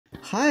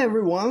Hi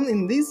everyone,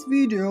 in this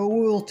video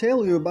we will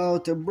tell you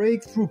about a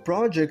breakthrough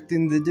project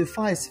in the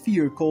DeFi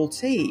sphere called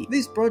SEI.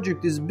 This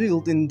project is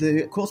built in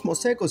the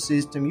Cosmos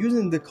ecosystem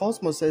using the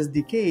Cosmos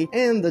SDK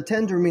and the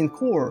Tendermint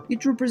core.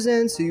 It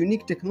represents a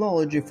unique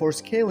technology for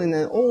scaling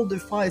all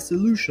DeFi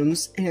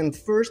solutions and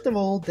first of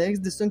all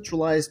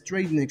dex-decentralized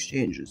trading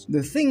exchanges.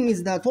 The thing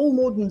is that all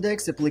modern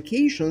DEX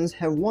applications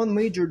have one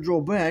major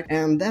drawback,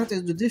 and that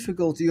is the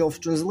difficulty of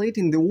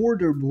translating the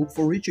order book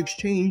for each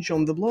exchange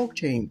on the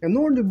blockchain. An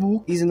order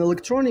book is an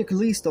electronic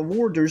list of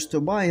orders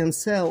to buy and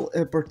sell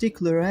a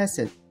particular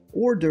asset,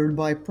 ordered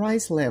by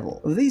price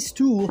level. This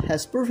tool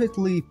has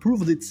perfectly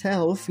proved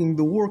itself in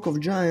the work of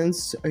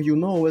giants you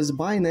know as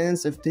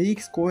Binance,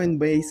 FTX,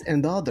 Coinbase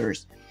and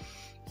others.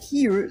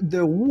 Here,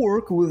 the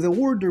work with the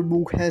order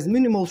book has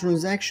minimal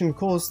transaction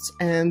costs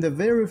and a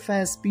very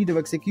fast speed of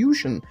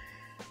execution.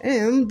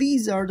 And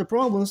these are the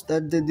problems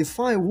that the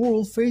DeFi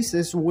world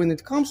faces when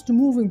it comes to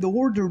moving the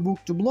order book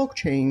to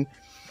blockchain.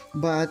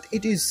 But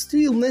it is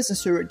still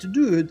necessary to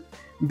do it,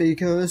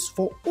 because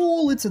for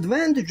all its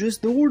advantages,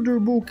 the order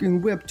book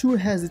in Web 2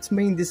 has its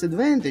main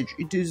disadvantage.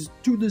 It is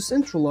too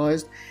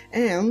decentralized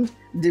and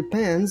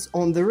depends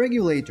on the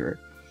regulator.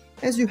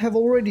 As you have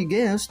already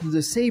guessed,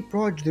 the SEI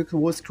project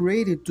was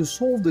created to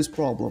solve this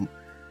problem.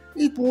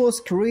 It was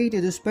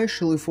created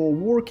especially for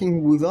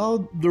working with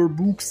other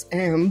books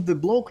and the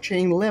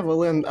blockchain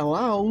level, and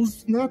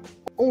allows not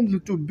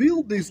only to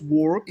build this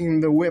work in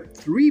the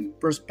Web3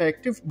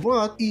 perspective,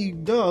 but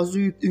it does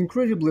it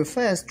incredibly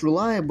fast,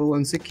 reliable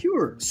and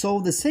secure.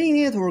 So the SEI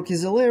network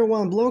is a layer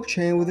 1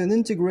 blockchain with an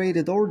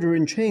integrated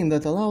ordering chain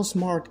that allows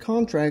smart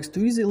contracts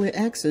to easily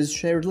access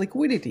shared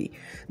liquidity.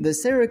 The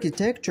SEI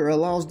architecture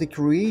allows the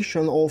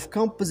creation of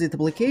composite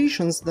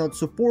applications that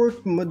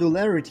support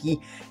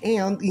modularity,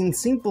 and in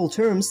simple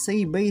terms,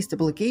 SEI-based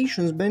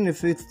applications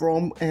benefit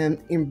from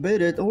an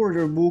embedded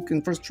order book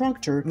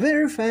infrastructure,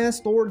 very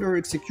fast order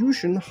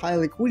execution, high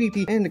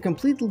liquidity, and a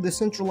completely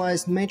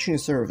decentralized matching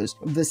service.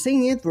 The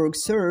SEI network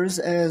serves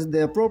as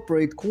the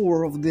appropriate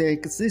core of the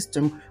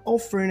ecosystem,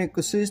 offering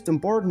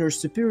ecosystem partners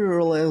superior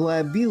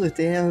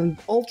reliability and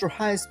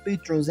ultra-high speed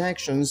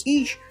transactions,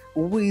 each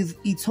with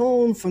its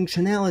own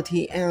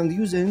functionality and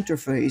user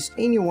interface.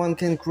 Anyone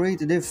can create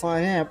a DeFi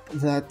app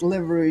that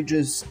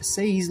leverages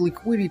SEI's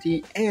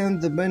liquidity and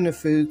the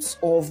benefits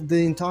of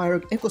the entire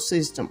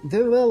ecosystem.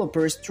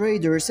 Developers,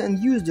 traders, and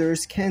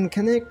users can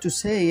connect to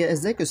SEI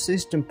as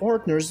ecosystem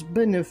partners,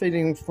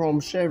 benefiting from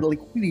shared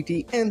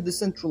liquidity and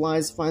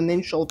decentralized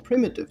financial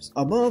primitives.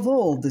 Above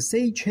all, the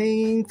SEI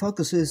chain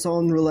focuses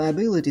on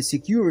reliability,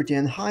 security,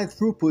 and high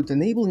throughput,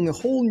 enabling a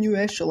whole new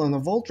echelon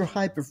of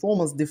ultra-high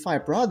performance DeFi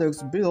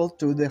products built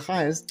to the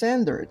highest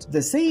standards.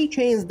 The SEI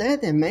chain's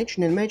data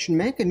matching and matching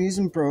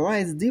mechanism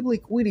provides deep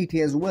liquidity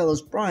as well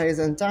as price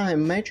and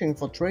time matching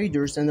for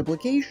traders and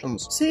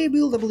applications.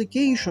 SEI-built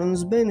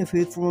applications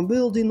benefit from a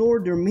built-in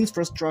order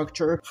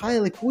infrastructure, high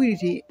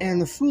liquidity,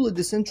 and a fully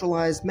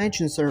decentralized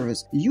matching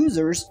service.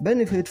 Users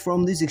benefit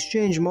from this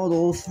exchange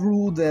model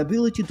through the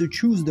ability to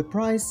choose the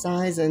price,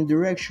 size, and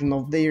direction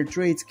of their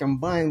trades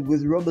combined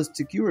with robust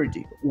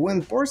security.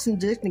 When parsing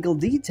technical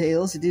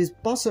details, it is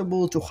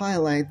possible to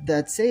highlight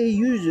that SEI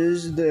uses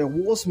the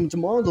WASM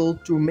model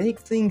to make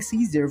things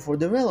easier for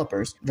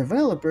developers.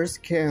 Developers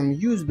can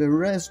use the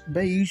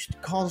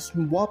REST-based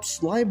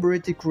Cosmos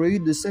library to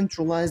create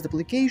decentralized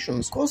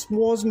applications.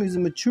 Cosmos is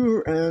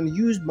mature and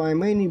used by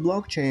many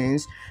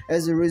blockchains.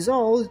 As a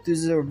result, it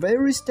is a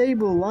very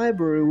stable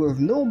library with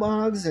no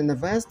bugs and a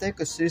vast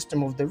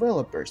ecosystem of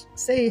developers.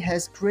 SEI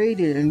has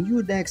created a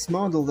new DEX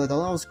model that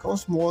allows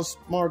Cosmos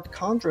smart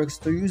contracts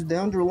to use the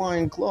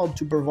underlying cloud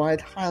to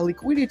provide high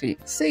liquidity.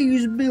 SEI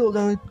is built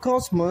on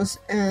Cosmos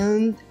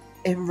and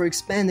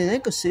ever-expanding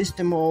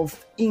ecosystem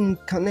of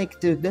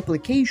interconnected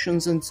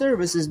applications and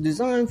services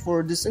designed for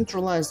a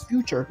decentralized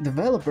future.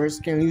 Developers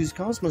can use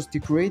Cosmos to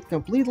create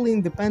completely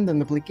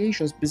independent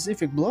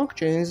application-specific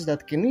blockchains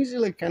that can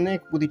easily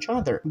connect with each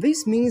other.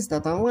 This means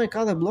that unlike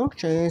other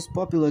blockchains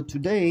popular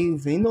today,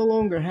 they no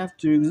longer have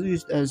to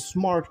exist as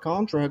smart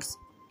contracts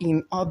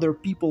in other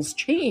people's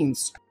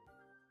chains.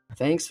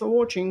 Thanks for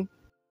watching.